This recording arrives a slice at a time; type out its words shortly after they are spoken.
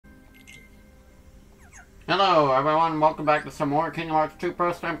Hello everyone, welcome back to some more Kingdom Hearts 2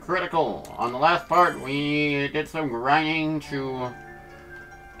 First Time Critical. On the last part, we did some grinding to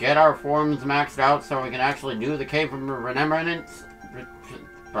get our forms maxed out so we can actually do the Cavern of Remembrance.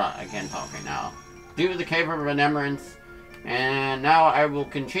 Bruh, I can't talk right now. Do the Cavern of Remembrance, and now I will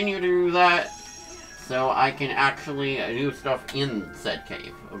continue to do that so I can actually do stuff in said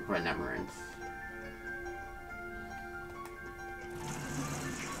Cave of Remembrance.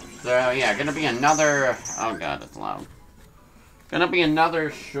 So yeah, gonna be another... oh god, it's loud. Gonna be another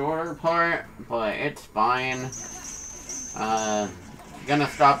shorter part, but it's fine. Gonna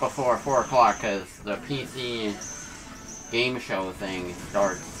stop before 4 o'clock because the PC game show thing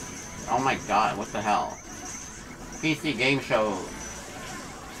starts. Oh my god, what the hell? PC game show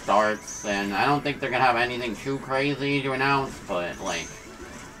starts, and I don't think they're gonna have anything too crazy to announce, but like,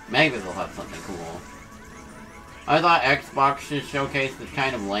 maybe they'll have something cool. I thought Xbox's showcase was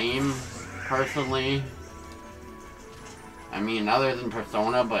kind of lame, personally. I mean, other than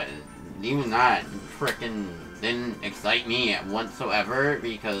Persona, but even that frickin' didn't excite me whatsoever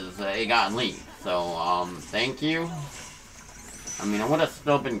because it got leaked. So, thank you. I mean, I would have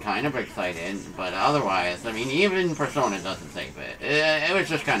still been kind of excited, but otherwise, I mean, even Persona doesn't save it. It was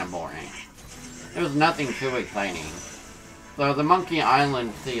just kind of boring. It was nothing too exciting. So the Monkey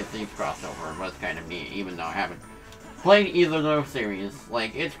Island Sea of Thieves crossover was kind of neat, even though I haven't played either of those series.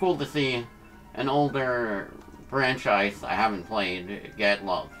 Like, it's cool to see an older franchise I haven't played get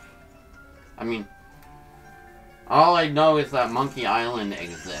love. I mean, all I know is that Monkey Island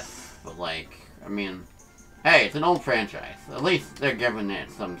exists, but like, I mean, hey, it's an old franchise. At least they're giving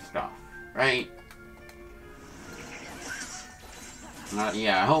it some stuff, right?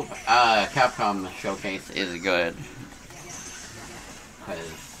 Yeah, I hope Capcom showcase is good.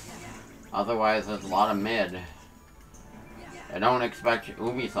 Because otherwise there's a lot of mid. I don't expect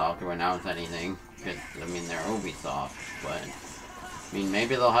Ubisoft to announce anything, because, I mean, they're Ubisoft, but, I mean,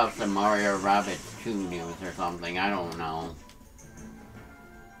 maybe they'll have some Mario Rabbids 2 news or something, I don't know.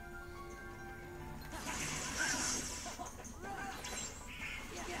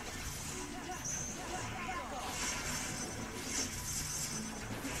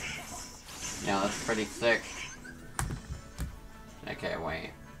 Yeah, that's pretty sick. Okay,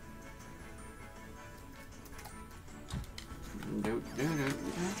 wait.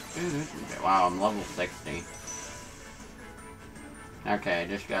 Wow, I'm level 60. Okay, I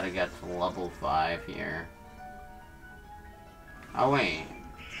just gotta get to level 5 here. Oh wait.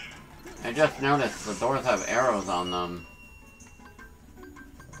 I just noticed the doors have arrows on them.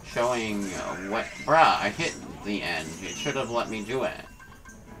 Showing what... bruh, I hit the end. It should have let me do it.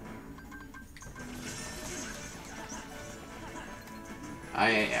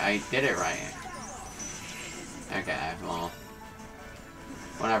 I did it right. Okay, well...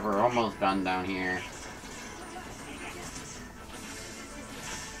 whatever, almost done down here.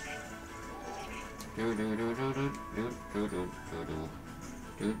 Oh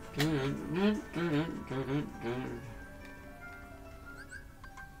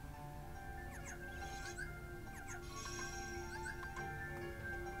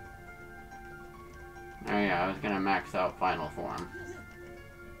yeah, I was gonna max out final form.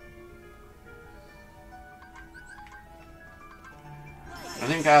 I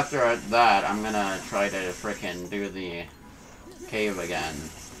think after that, I'm gonna try to frickin' do the cave again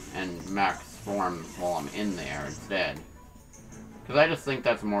and max form while I'm in there instead. Because I just think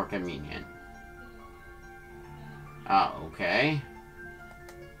that's more convenient. Oh, okay.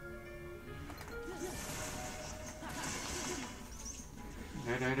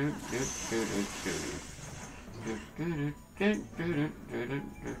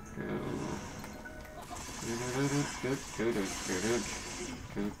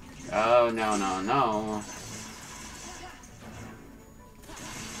 Oh, no, no, no.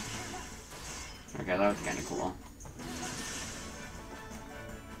 Okay, that was kind of cool.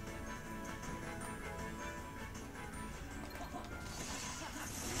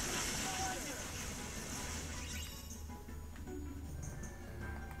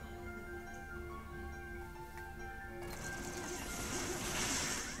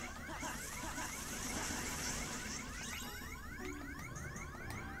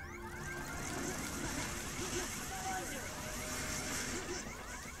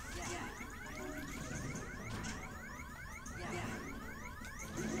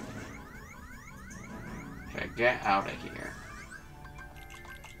 Okay, get out of here.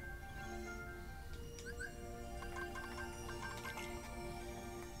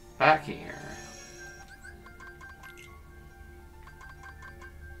 Back here.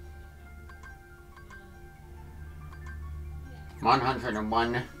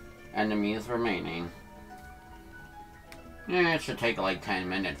 101 enemies remaining. Yeah, it should take like 10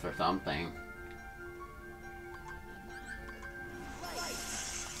 minutes or something.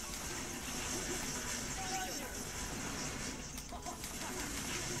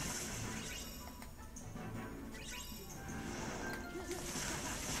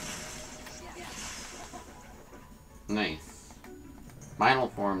 Nice. Final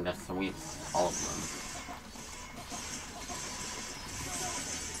form that sweeps all of them.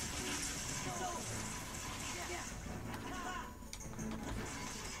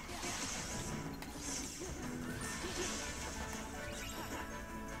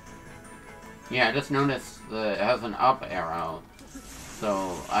 Yeah, I just noticed that it has an up arrow,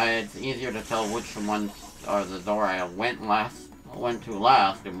 so it's easier to tell which ones are the door I went to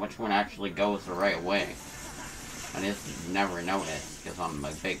last, and which one actually goes the right way. I just never noticed, because I'm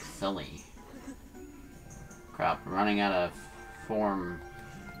a big silly. Crap, I'm running out of form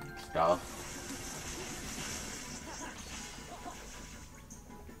stuff.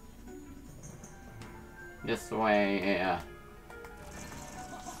 This way, yeah.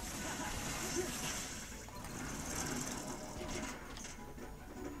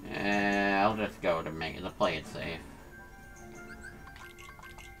 I'll just go to play it safe.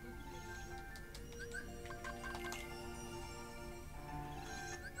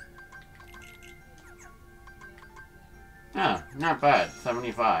 Oh, not bad.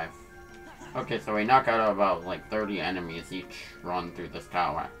 75. Okay, so we knock out about like 30 enemies each run through this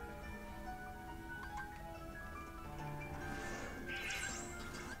tower.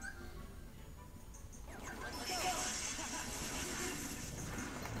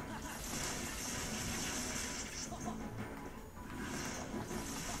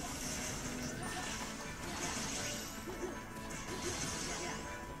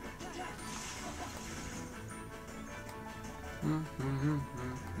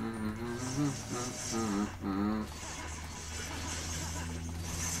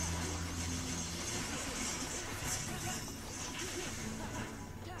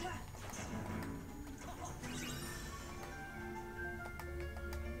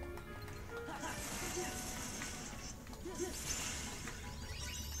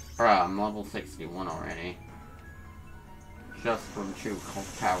 I'm level 61 already. Just from 2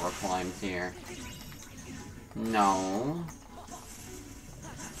 tower climbs here. No.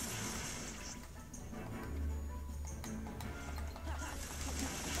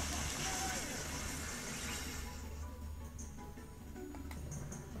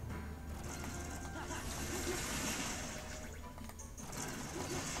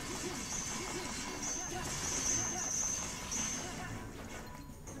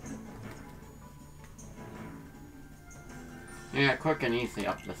 Yeah, quick and easy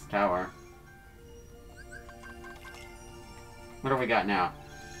up this tower. What do we got now?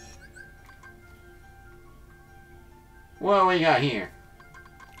 What do we got here?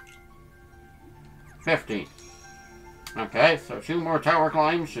 50. Okay, so 2 more tower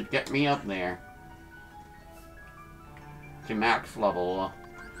climbs should get me up there. To max level.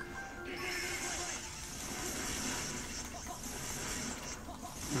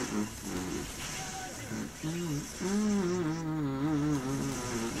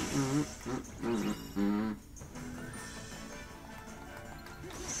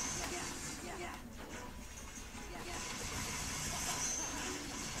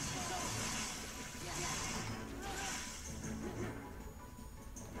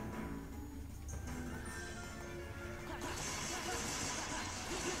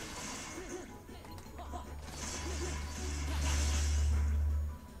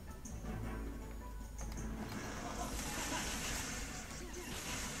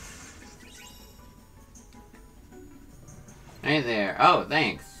 Hey there. Oh,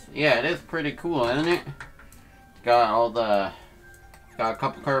 thanks. Yeah, it is pretty cool, isn't it? It's got all the... Got a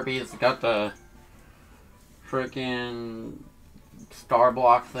couple Kirby's, got the... freaking... star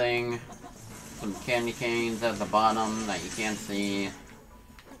block thing. Some candy canes at the bottom that you can't see.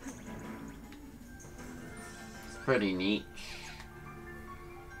 It's pretty neat.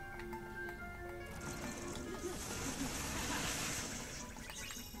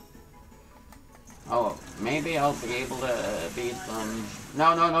 Oh, maybe I'll be able to beat them.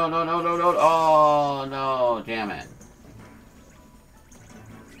 No, no, no, no, no, no, no. Oh, no, damn it.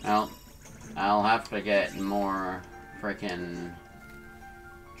 Well, I'll have to get more freaking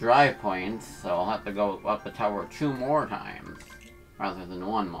drive points, so I'll have to go up the tower 2 more times, rather than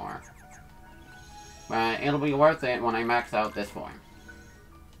 1 more. But it'll be worth it when I max out this form.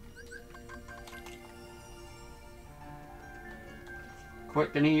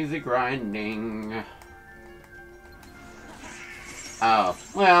 Quick and easy grinding. Oh,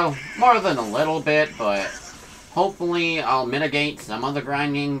 well, more than a little bit, but Hopefully, I'll mitigate some of the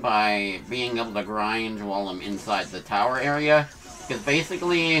grinding by being able to grind while I'm inside the tower area. Because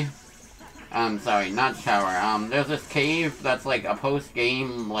basically, sorry, not tower, there's this cave that's like a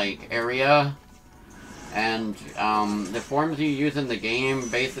post-game, like, area. And, the forms you use in the game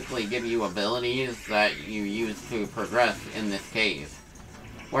basically give you abilities that you use to progress in this cave.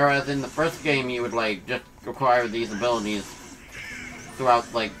 Whereas in the first game, you would, like, just acquire these abilities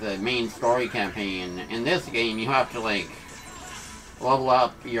throughout, like, the main story campaign. In this game, you have to, like, level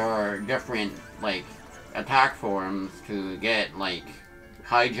up your different, like, attack forms to get, like,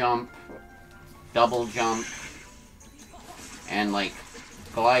 high jump, double jump, and, like,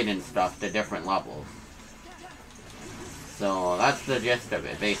 glide and stuff to different levels. So, that's the gist of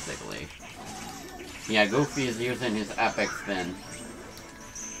it, basically. Yeah, Goofy's using his epic spin.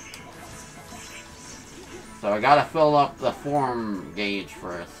 So I gotta fill up the form gauge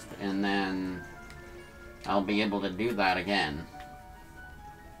first, and then I'll be able to do that again.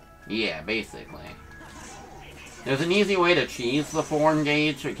 Yeah, basically. There's an easy way to cheese the form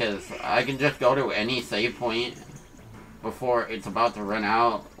gauge, because I can just go to any save point before it's about to run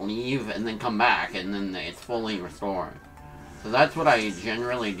out, leave, and then come back, and then it's fully restored. So that's what I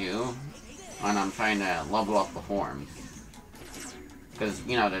generally do when I'm trying to level up the forms. Because,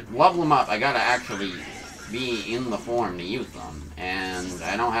 you know, to level them up, I gotta actually be in the form to use them, and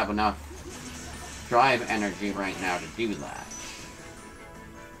I don't have enough drive energy right now to do that.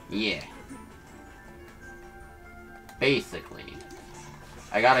 Yeah. Basically.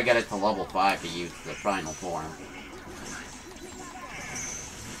 I gotta get it to level 5 to use the final form.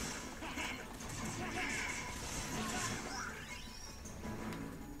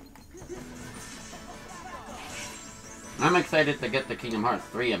 I'm excited to get the Kingdom Hearts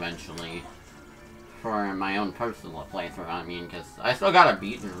 3 eventually. For my own personal playthrough, I mean, because I still gotta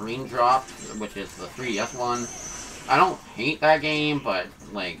beat Green Drop, which is the 3DS one. I don't hate that game, but,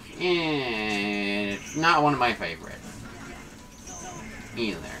 like, it's not one of my favorites.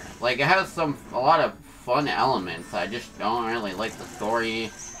 Either. Like, it has a lot of fun elements, I just don't really like the story,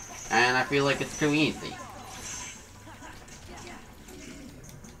 and I feel like it's too easy.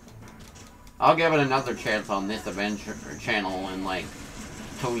 I'll give it another chance on this adventure channel in, like,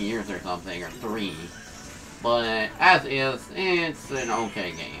 2 years or something, or 3. But, as is, it's an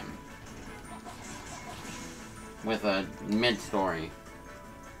okay game. With a mid-story.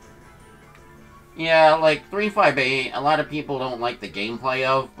 Yeah, like, 358, a lot of people don't like the gameplay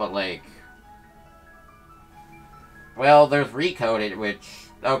of, but, like... Well, there's Recoded, which...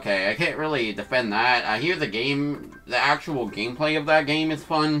 Okay, I can't really defend that. I hear the actual gameplay of that game is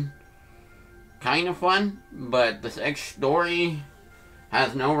fun. Kind of fun, but this story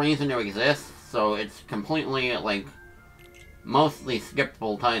has no reason to exist, so it's completely, like, mostly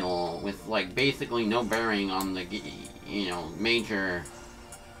skippable title with, like, basically no bearing on the, you know, major...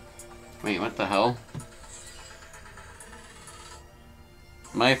 Wait, what the hell?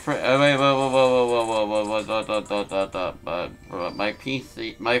 My my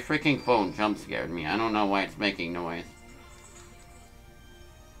PC, my freaking phone jump scared me. I don't know why it's making noise.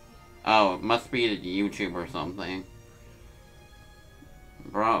 Oh, it must be the YouTube or something.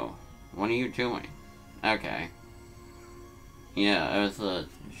 Bro, what are you doing? Okay. Yeah, it was a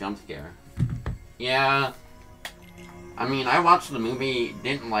jump scare. Yeah. I mean, I watched the movie,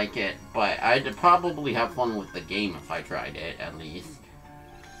 didn't like it, but I'd probably have fun with the game if I tried it, at least.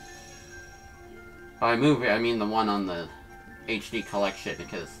 By movie, I mean the one on the HD collection,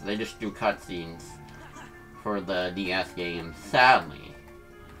 because they just do cutscenes for the DS game, sadly.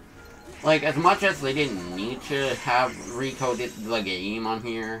 Like, as much as they didn't need to have recoded the game on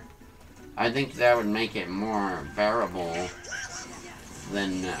here, I think that would make it more bearable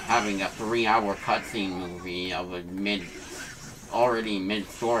than having a 3-hour cutscene movie of a already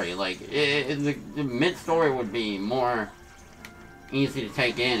mid-story. Like, the mid-story would be more easy to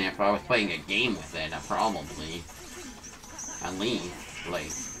take in if I was playing a game with it, probably. At least,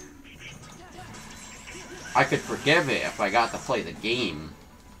 like... I could forgive it if I got to play the game.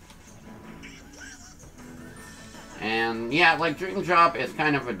 And, yeah, like, Dream Drop is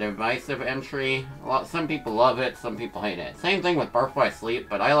kind of a divisive entry. Some people love it, some people hate it. Same thing with Birth by Sleep,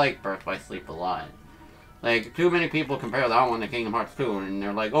 but I like Birth by Sleep a lot. Like, too many people compare that one to Kingdom Hearts 2, and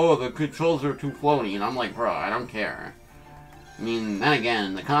they're like, oh, the controls are too floaty, and I'm like, bro, I don't care. I mean, then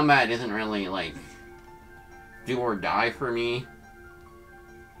again, the combat isn't really, like, do or die for me.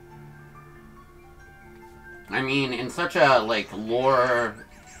 I mean, in such a, like,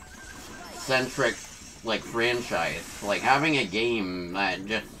 lore-centric, like, franchise, like, having a game that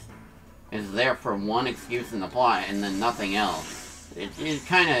just is there for one excuse in the plot and then nothing else, it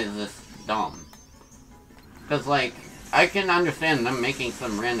kind of is just dumb. Because, like, I can understand them making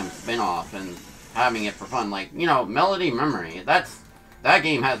some random spin-off and having it for fun. Like, you know, Melody Memory, that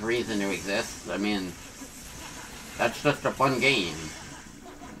game has reason to exist. I mean, that's just a fun game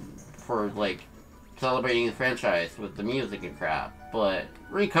for, like, celebrating the franchise with the music and crap. But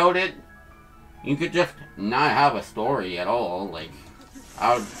Recode It, you could just not have a story at all. Like,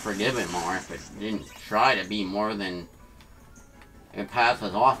 I would forgive it more if it didn't try to be more than it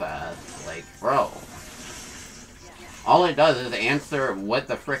passes off as. Like, bro. All it does is answer what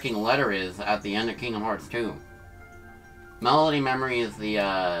the freaking letter is at the end of Kingdom Hearts 2. Melody Memory is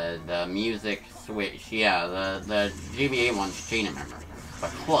the music switch. Yeah, the GBA one's Chain of Memory. But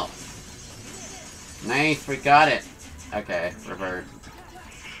close. Nice, we got it. Okay, revert.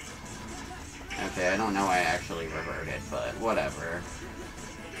 Okay, I don't know why I actually reverted, but whatever.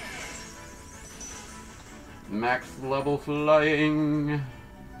 Max level flying.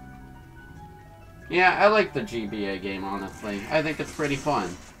 Yeah, I like the GBA game, honestly. I think it's pretty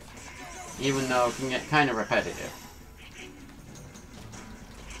fun. Even though it can get kind of repetitive.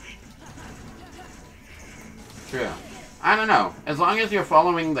 True. I don't know. As long as you're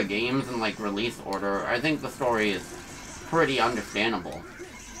following the games in, like, release order, I think the story is pretty understandable.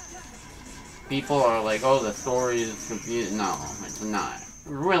 People are like, oh, the story is confusing. No, it's not.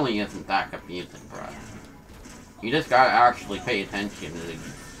 It really isn't that confusing, bro. You just gotta actually pay attention to the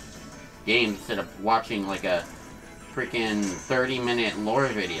game instead of watching, like, a freaking 30-minute lore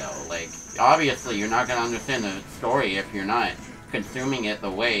video. Like, obviously, you're not gonna understand the story if you're not consuming it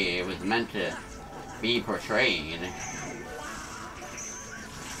the way it was meant to be portrayed.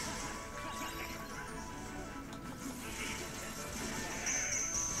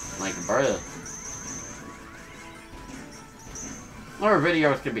 Like, bruh. Lore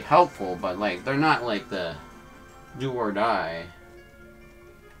videos can be helpful, but, like, they're not, like, the do or die.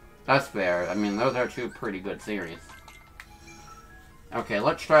 That's fair. I mean, those are two pretty good series. Okay,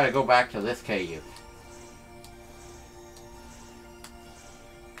 let's try to go back to this KU.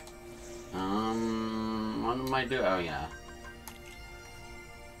 What am I doing? Oh, yeah.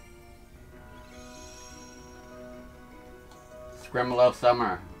 Scrimlow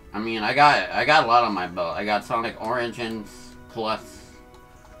Summer. I mean, I got a lot on my belt. I got Sonic Origins, plus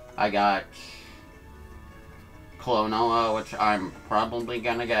I got Klonoa, which I'm probably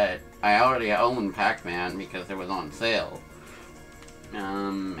gonna get. I already own Pac-Man because it was on sale.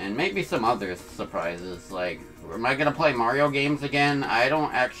 And maybe some other surprises, like, am I gonna play Mario games again? I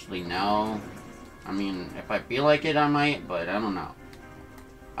don't actually know. I mean, if I feel like it, I might, but I don't know.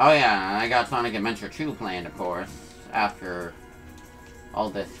 Oh yeah, I got Sonic Adventure 2 planned, of course, after all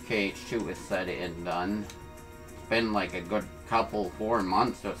this KH2 is said and done. It's been like a good couple, 4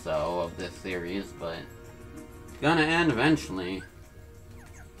 months or so of this series, but it's gonna end eventually.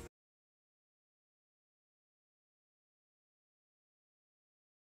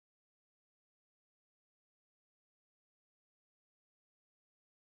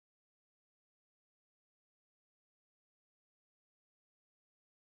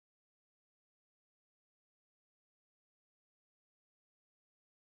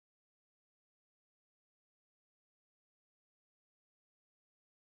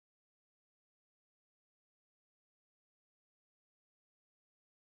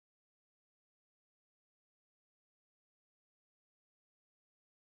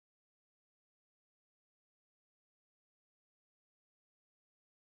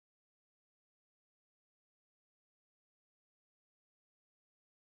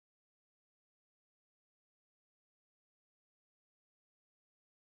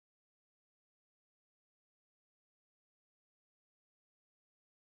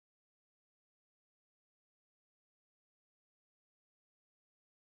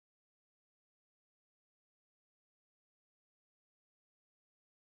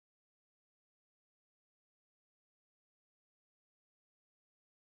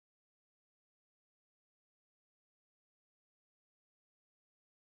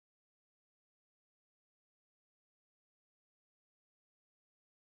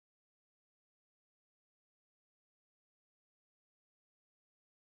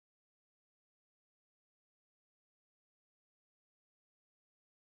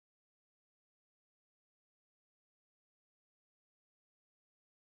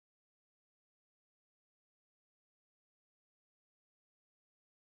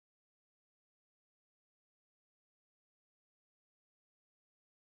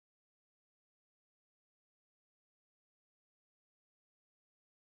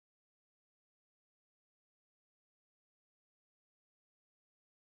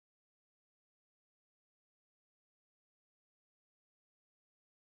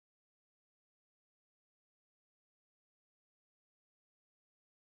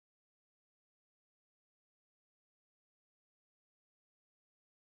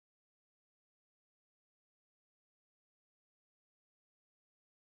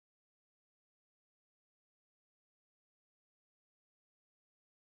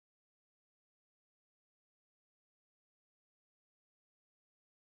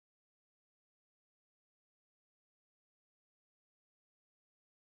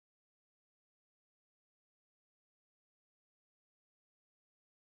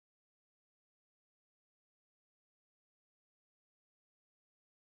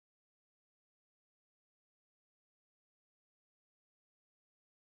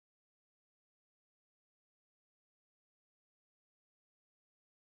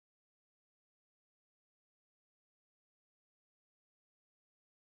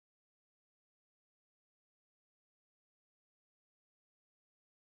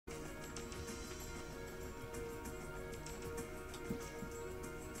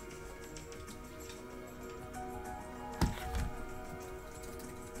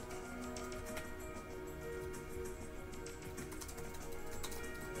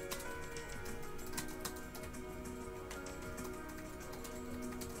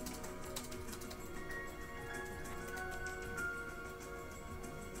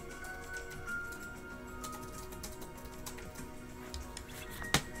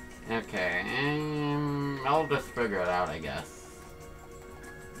 Okay, I'll just figure it out, I guess.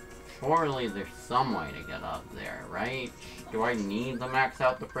 Surely there's some way to get up there, right? Do I need to max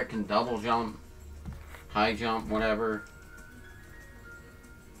out the frickin' double jump? High jump, whatever?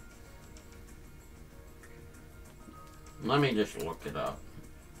 Let me just look it up.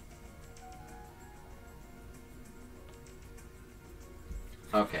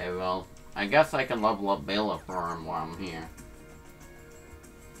 Okay, well, I guess I can level up Bela for him while I'm here.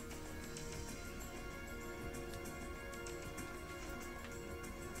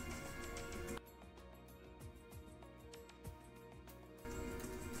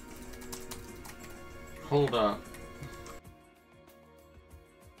 Hold up.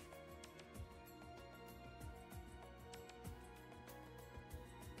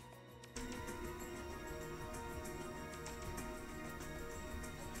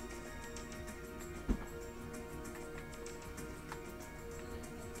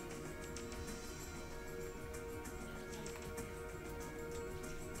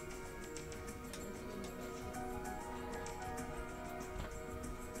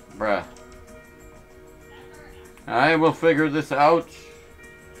 Bruh. I will figure this out.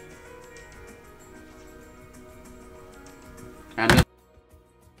 And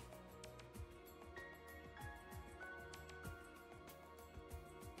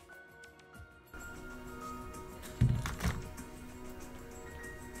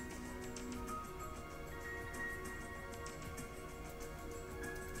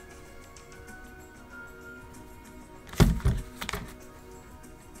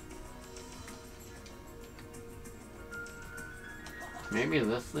maybe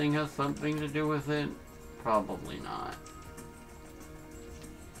this thing has something to do with it? Probably not.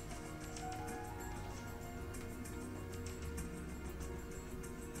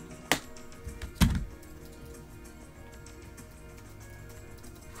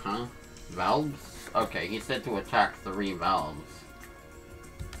 Huh? Valves? Okay, he said to attack 3 valves.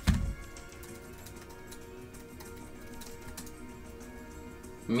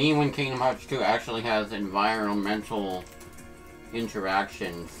 Me when Kingdom Hearts 2 actually has environmental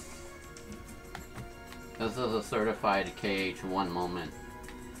interactions. This is a certified KH1 moment.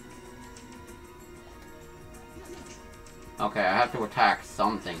 Okay, I have to attack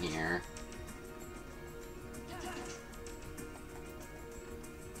something here.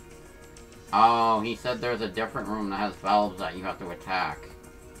 Oh, he said there's a different room that has valves that you have to attack.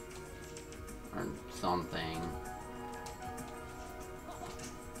 Or something.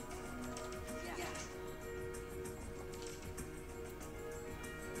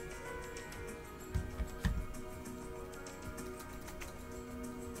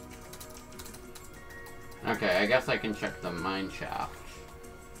 Okay, I guess I can check the mine shaft.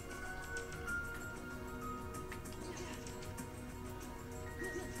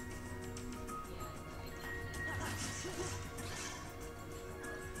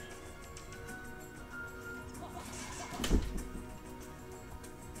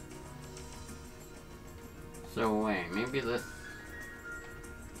 So wait, maybe this...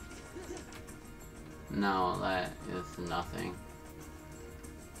 No, that is nothing.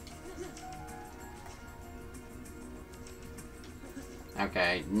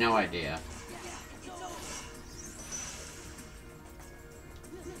 Okay, no idea.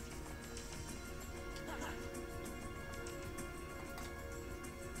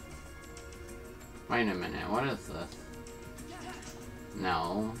 Wait a minute, what is this?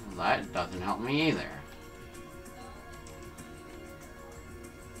 No, that doesn't help me either.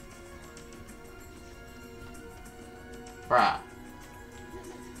 Bruh.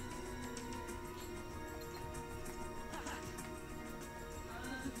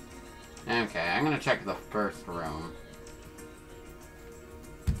 Okay, I'm gonna check the first room.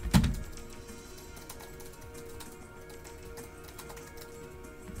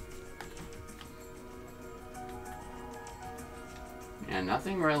 Yeah,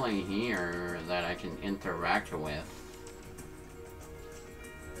 nothing really here that I can interact with.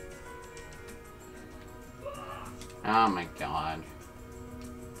 Oh my god.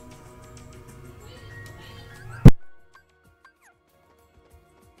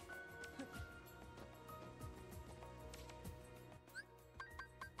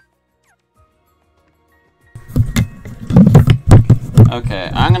 Okay,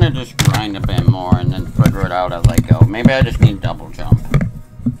 I'm gonna just grind a bit more and then figure it out as I go. Maybe I just need double jump.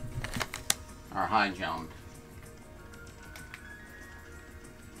 Or high jump.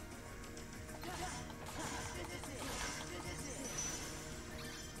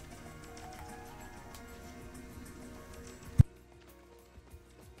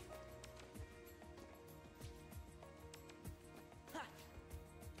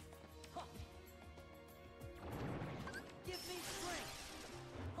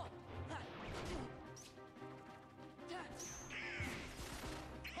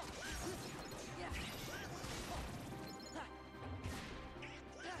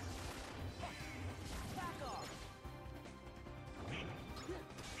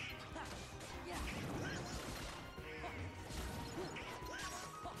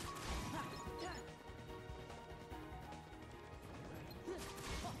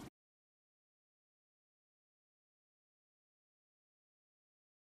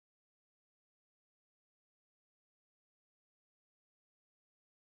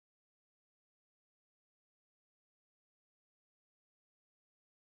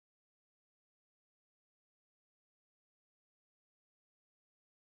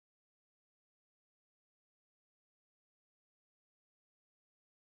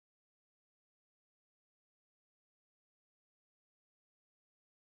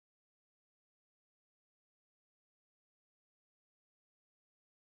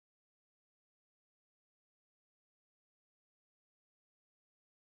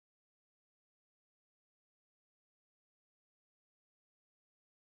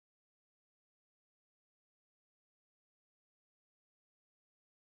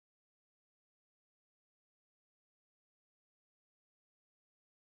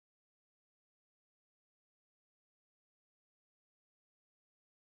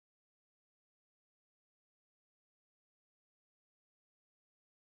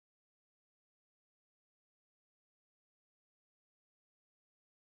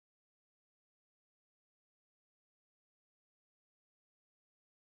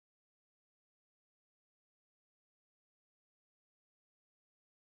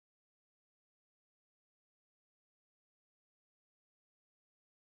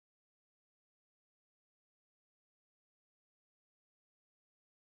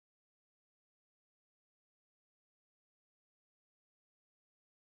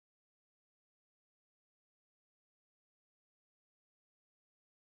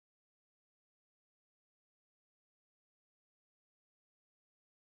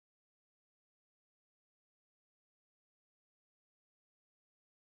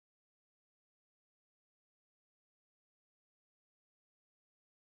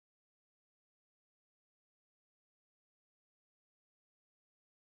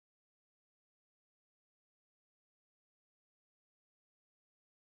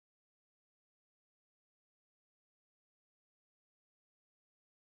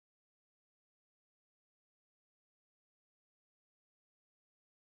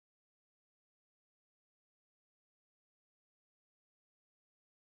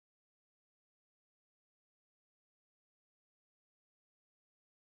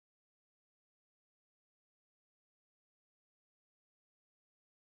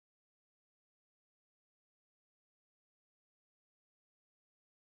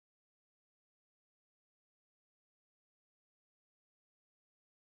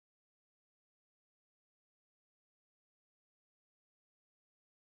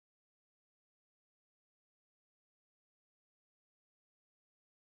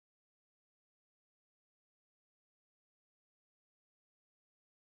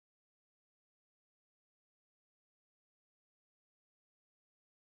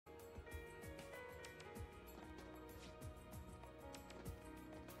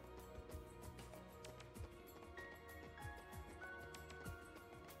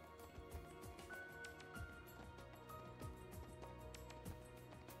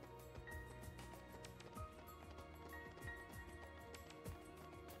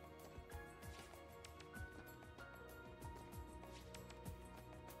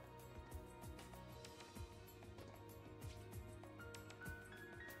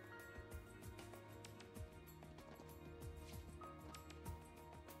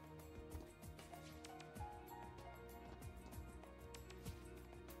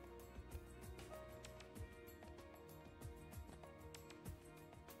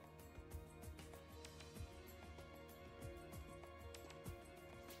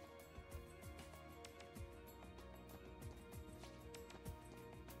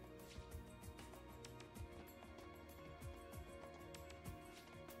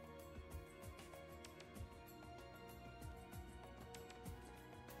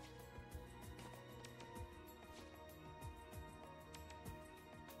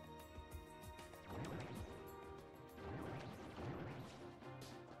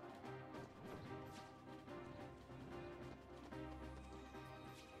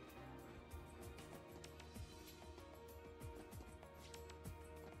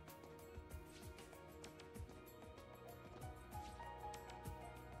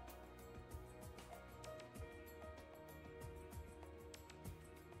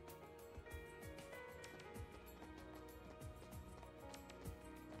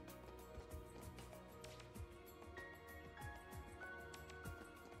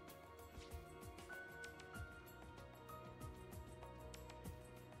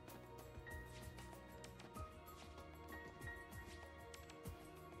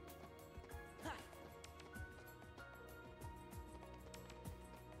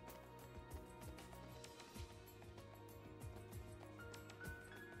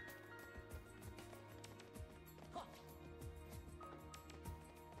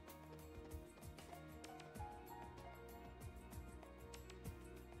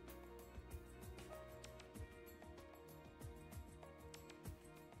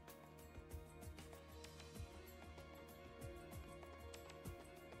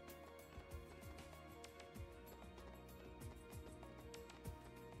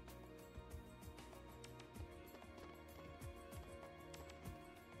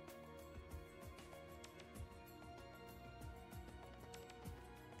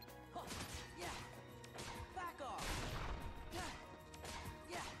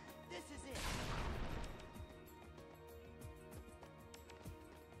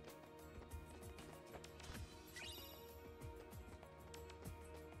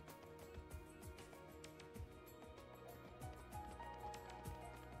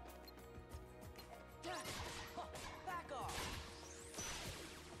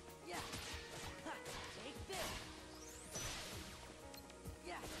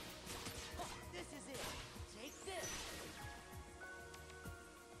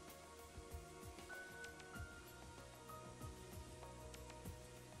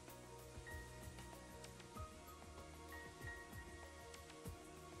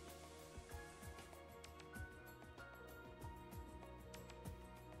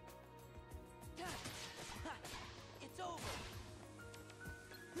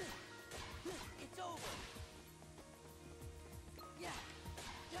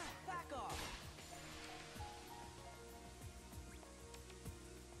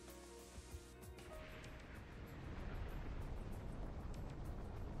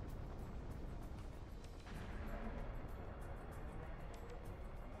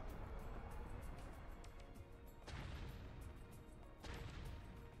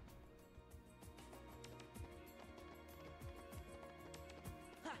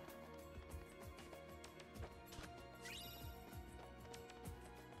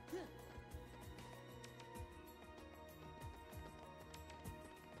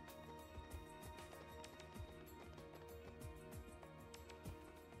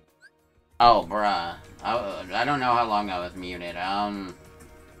 Oh, bruh. I don't know how long I was muted.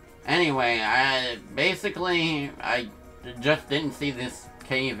 Anyway, I just didn't see this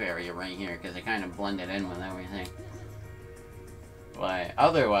cave area right here because it kind of blended in with everything. But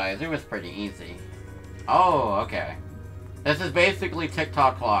otherwise, it was pretty easy. Oh, okay. This is basically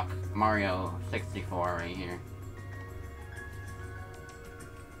TikTok Clock Mario 64 right here.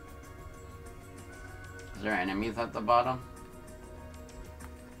 Is there enemies at the bottom?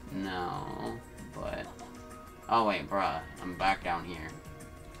 No, but... Oh wait, bruh. I'm back down here.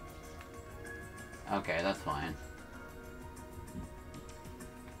 Okay, that's fine.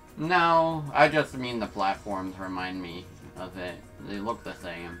 No, I just mean the platforms remind me of it. They look the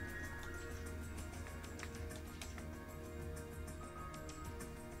same.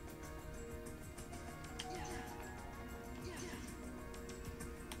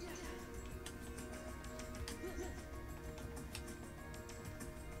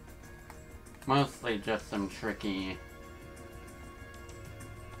 Mostly just some tricky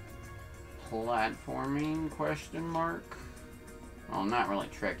platforming, question mark? Well, not really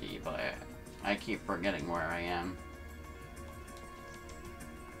tricky, but I keep forgetting where I am.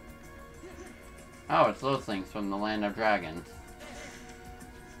 Oh, it's those things from the Land of Dragons.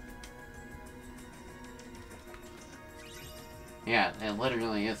 Yeah, it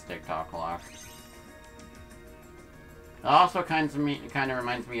literally is TikTok Clock. It also kind of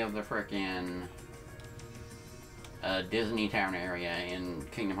reminds me of the frickin' Disney Town area in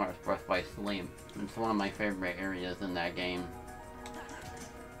Kingdom Hearts Birth by Sleep. It's one of my favorite areas in that game.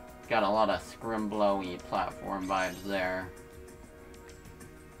 Got a lot of scrimblowy platform vibes there.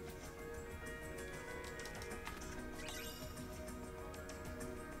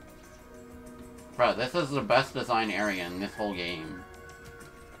 Bro, this is the best design area in this whole game.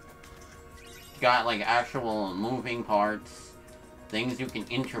 Got like actual moving parts, things you can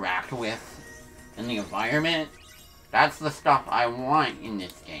interact with in the environment. That's the stuff I want in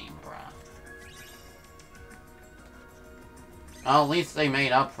this game, bruh. Well, at least they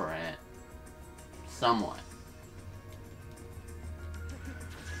made up for it. Somewhat.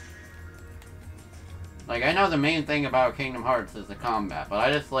 Like, I know the main thing about Kingdom Hearts is the combat, but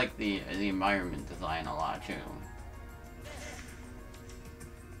I just like the environment design a lot, too.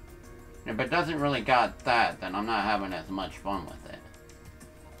 If it doesn't really got that, then I'm not having as much fun with it.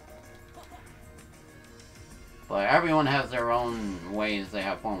 But everyone has their own ways they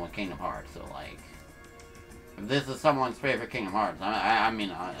have fun with Kingdom Hearts, so like... If this is someone's favorite Kingdom Hearts, I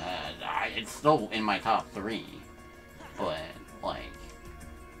mean, it's still in my top 3. But, like...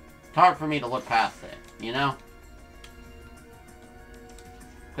 It's hard for me to look past it, you know?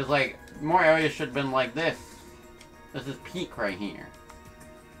 Because, like, more areas should have been like this. This is peak right here.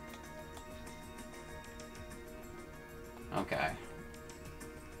 Okay.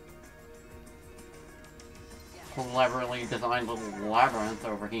 Cleverly designed little labyrinth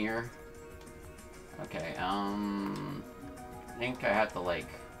over here. Okay, I think I have to, like,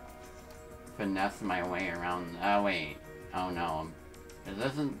 finesse my way around. Oh, wait. Oh, no.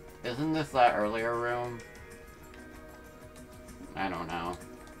 Isn't this that earlier room? I don't know.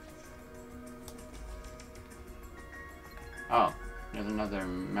 Oh, there's another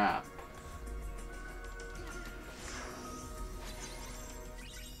map.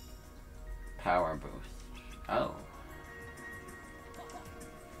 Power boost. Oh.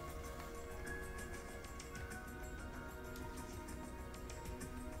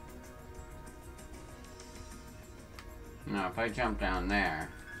 Now, if I jump down there,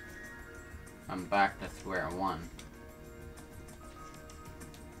 I'm back to square one.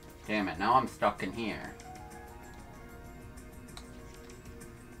 Damn it, now I'm stuck in here.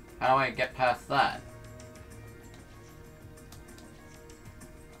 How do I get past that?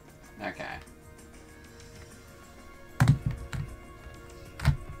 Okay.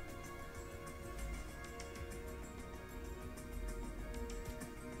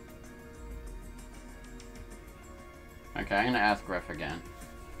 Okay, I'm gonna ask Griff again.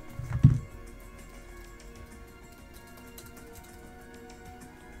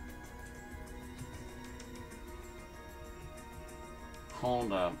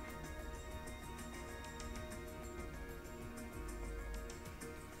 Hold up.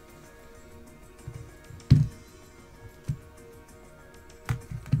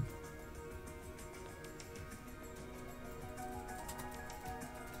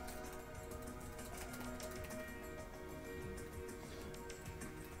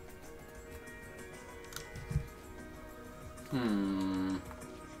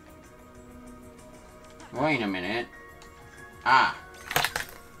 Wait a minute. Ah.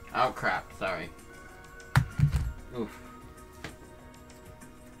 Oh crap, sorry. Oof.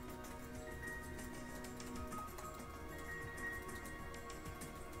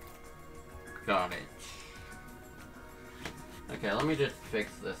 Got it. Okay, let me just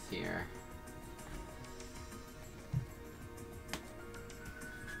fix this here.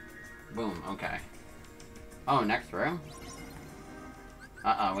 Boom, okay. Oh, next room?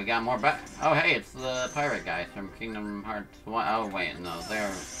 Uh-oh, we got more oh, hey, it's the pirate guys from Kingdom Hearts 1. Oh, wait, no,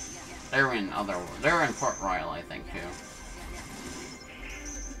 they're in Port Royal, I think, too.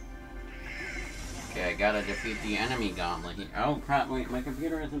 Okay, I gotta defeat the enemy gauntlet here. Oh, crap, wait, my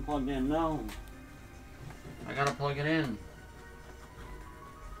computer isn't plugged in. No. I gotta plug it in.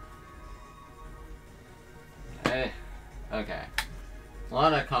 Hey. Okay. A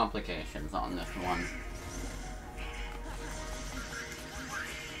lot of complications on this one.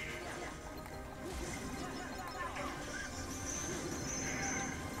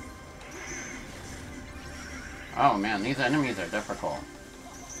 Oh man, these enemies are difficult.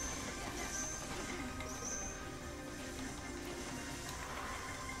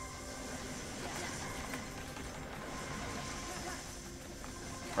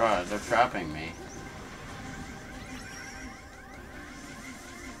 Bro, they're trapping me.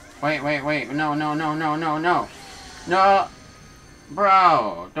 Wait. No. No!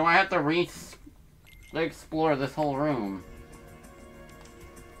 Bro, do I have to explore this whole room?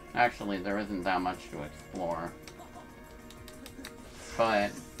 Actually, there isn't that much to explore.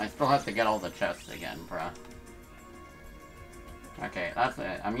 But I still have to get all the chests again, bruh. Okay, that's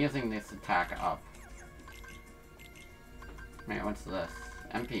it. I'm using this attack up. Wait, what's this?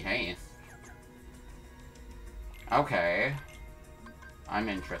 MP haste. Okay. I'm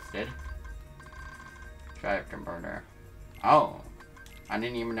interested. Drive converter. Oh. I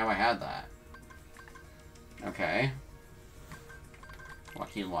didn't even know I had that. Okay.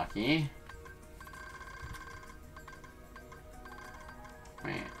 Lucky.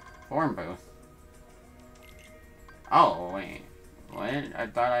 Wait. Form boost. Oh, wait. What? I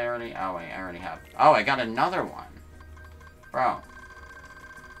thought I already... Oh, wait. I already have... Oh, I got another one. Bro.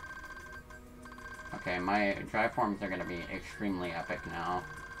 Okay, my drive forms are gonna be extremely epic now.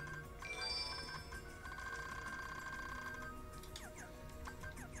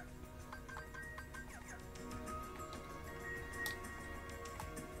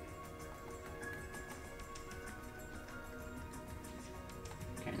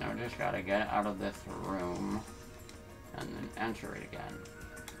 Okay, now we just gotta get out of this room and then enter it again.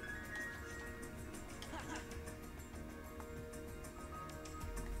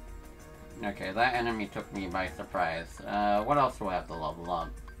 Okay, that enemy took me by surprise. What else do I have to level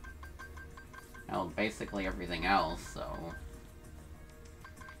up? Well, basically everything else, so...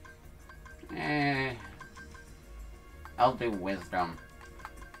 I'll do wisdom.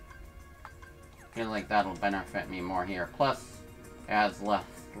 Feel like that'll benefit me more here. Plus, it has less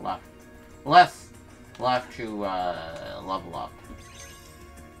left to, level up.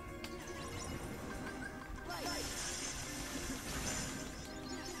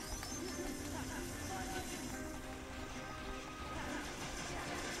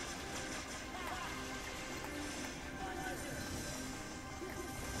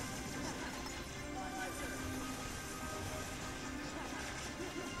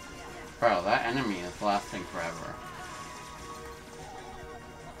 Bro, that enemy is lasting forever.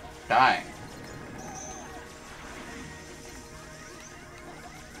 Die.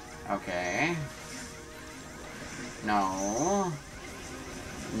 Okay. No.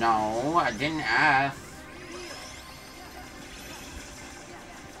 No, I didn't ask.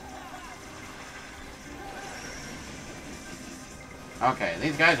 Okay,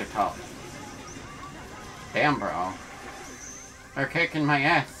 these guys are tough. Damn, bro. They're kicking my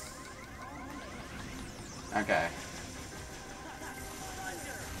ass. Okay.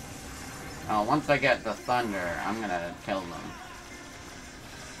 Once I get the thunder, I'm gonna kill them.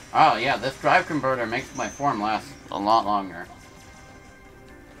 Oh, yeah, this drive converter makes my form last a lot longer.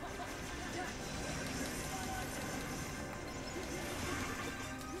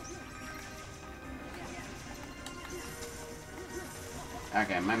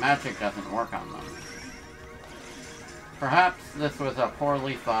 Okay, my magic doesn't work on them. Perhaps this was a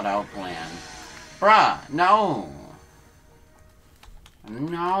poorly thought out plan. Bruh, no!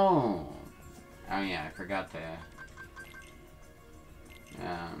 No! Oh yeah, I forgot to...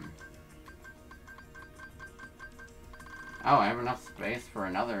 Oh, I have enough space for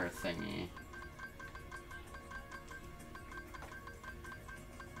another thingy.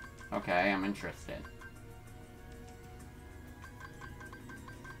 Okay, I'm interested.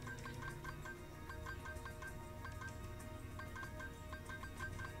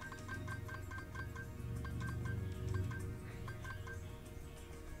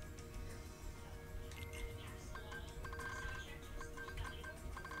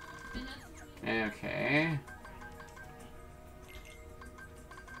 Okay.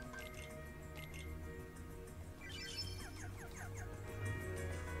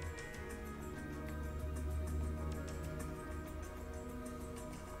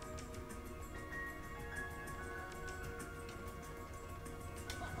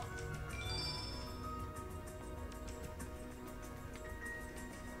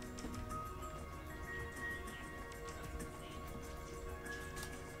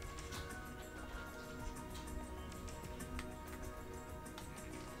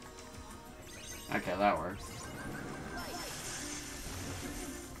 Okay, that works.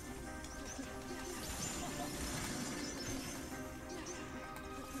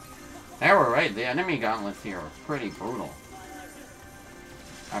 They were right, the enemy gauntlets here are pretty brutal.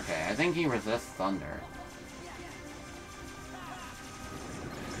 Okay, I think he resists thunder.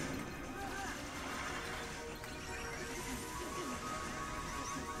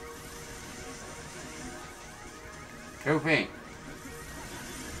 Goofy!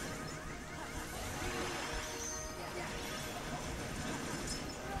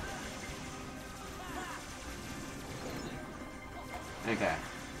 Okay.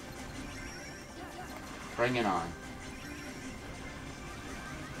 Bring it on.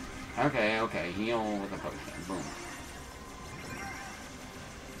 Okay, okay, heal with a potion. Boom.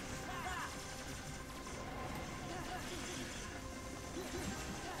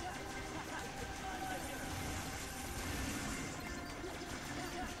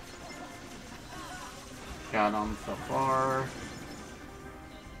 Got him so far.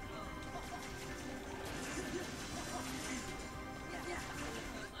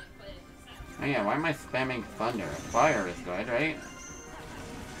 Oh yeah, why am I spamming thunder? Fire is good, right?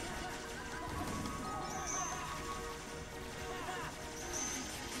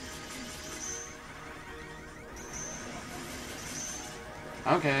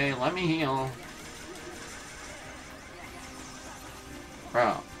 Okay, let me heal.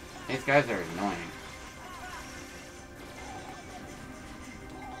 Bro, these guys are annoying.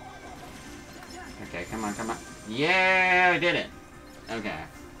 Okay, come on, come on. Yeah, I did it! Okay.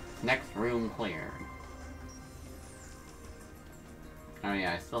 Next room cleared. Oh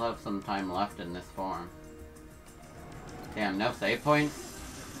yeah, I still have some time left in this form. Damn, no save points?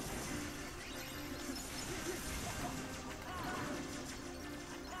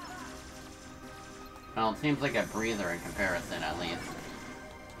 Well, it seems like a breather in comparison, at least.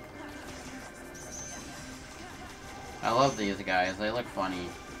 I love these guys, they look funny.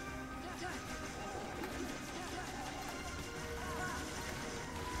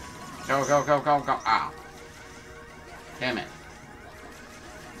 Go, go, go, go, go. Ow. Damn it.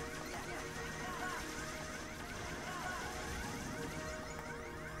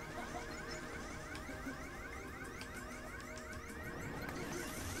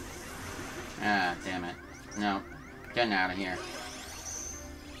 Ah, damn it. No. Getting out of here.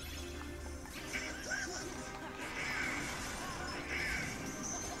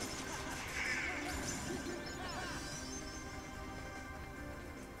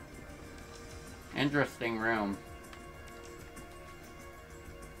 Interesting room.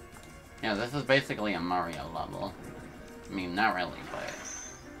 Yeah, this is basically a Mario level. I mean, not really, but...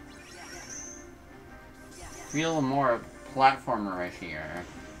 feel more platformer-ish here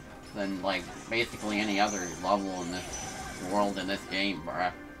than, like, basically any other level in this world in this game,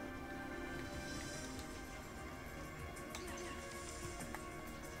 bruh.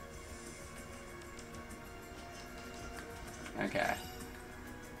 Okay.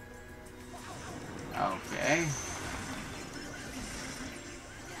 Okay.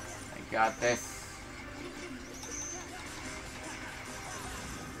 I got this.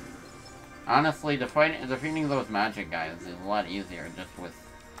 Honestly, defeating those magic guys is a lot easier just with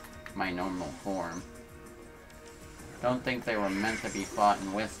my normal form. Don't think they were meant to be fought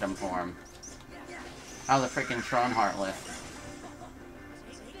in wisdom form. How the freaking Tron Heartless.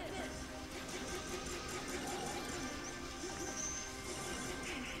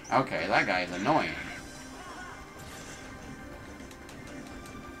 Okay, that guy is annoying.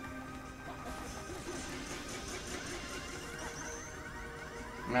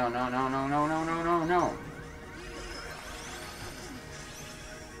 No, no, no, no, no, no, no, no, no.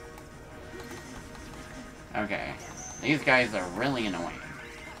 Okay. These guys are really annoying.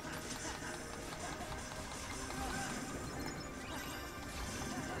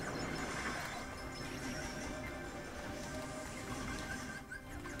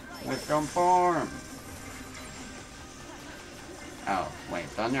 Wisdom form! Oh, wait,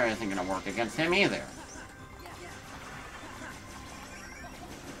 Thunder isn't gonna work against him either.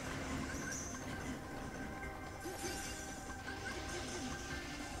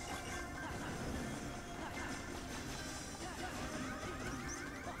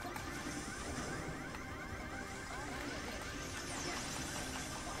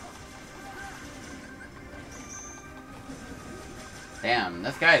 Damn,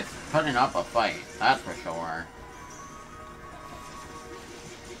 this guy's putting up a fight, that's for sure.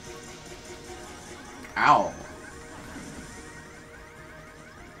 Ow.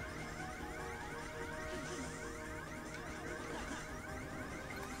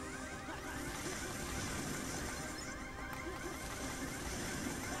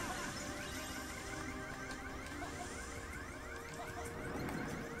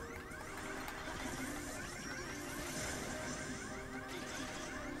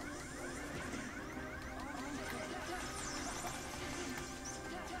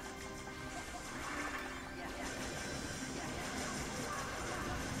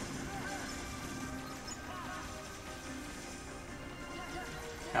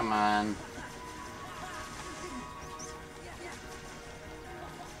 Come on.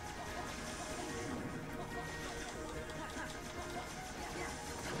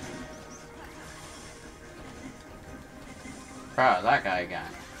 Bro, that guy again.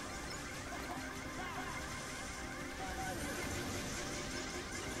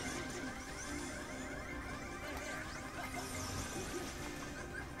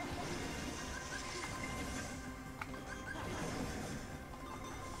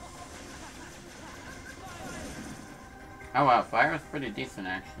 Oh wow, fire is pretty decent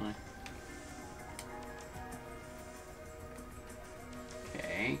actually.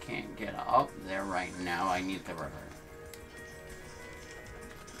 Okay, can't get up there right now. I need the river.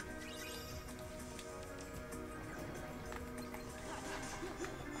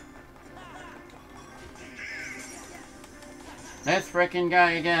 This frickin'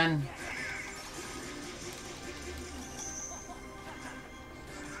 guy again.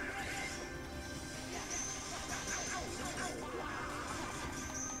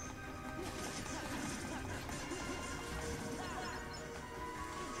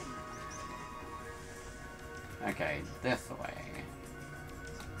 Okay, this way.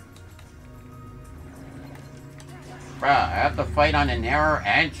 Bruh, I have to fight on a narrow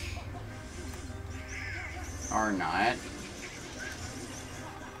edge? Or not.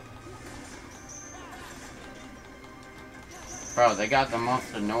 Bro, they got the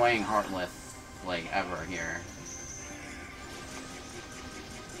most annoying Heartless, like, ever here.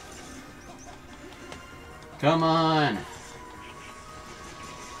 Come on!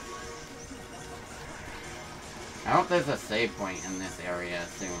 I hope there's a save point in this area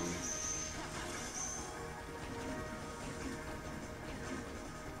soon.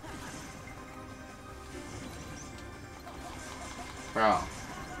 Bro.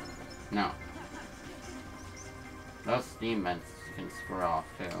 No. Those steam vents can screw off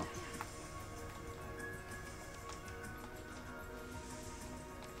too.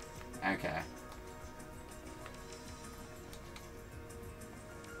 Okay.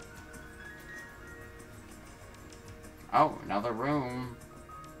 Oh, another room.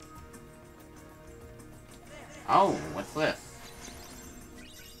 Oh, what's this?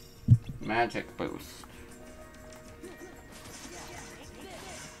 Magic boost.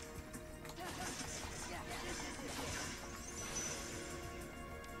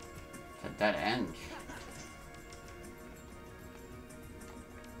 It's a dead end.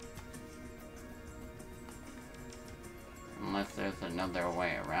 Unless there's another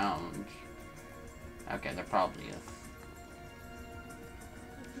way around. Okay, there probably is.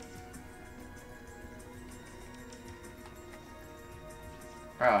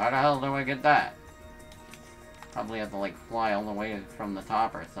 Bro, how the hell do I get that? Probably have to, like, fly all the way from the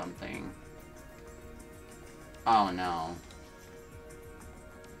top or something. Oh, no.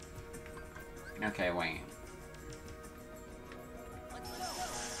 Okay, wait.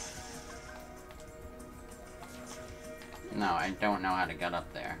 No, I don't know how to get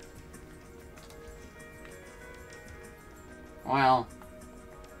up there. Well,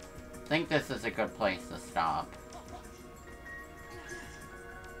 I think this is a good place to stop.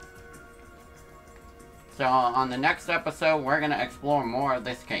 So, on the next episode, we're gonna explore more of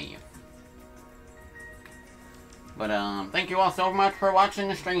this cave. But, thank you all so much for watching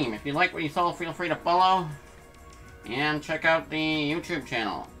the stream. If you like what you saw, feel free to follow. And check out the YouTube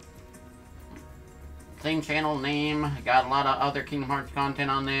channel. Same channel name. Got a lot of other Kingdom Hearts content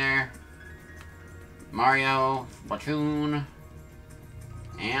on there. Mario, Splatoon,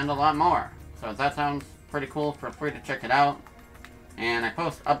 and a lot more. So if that sounds pretty cool, feel free to check it out. And I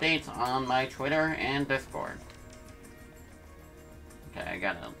post updates on my Twitter and Discord. Okay, I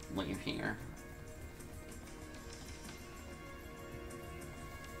gotta leave here.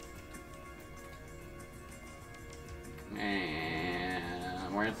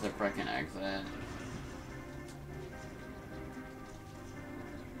 And where's the frickin' exit?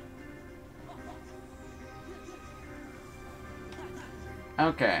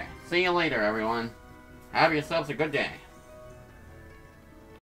 Okay, see you later, everyone. Have yourselves a good day.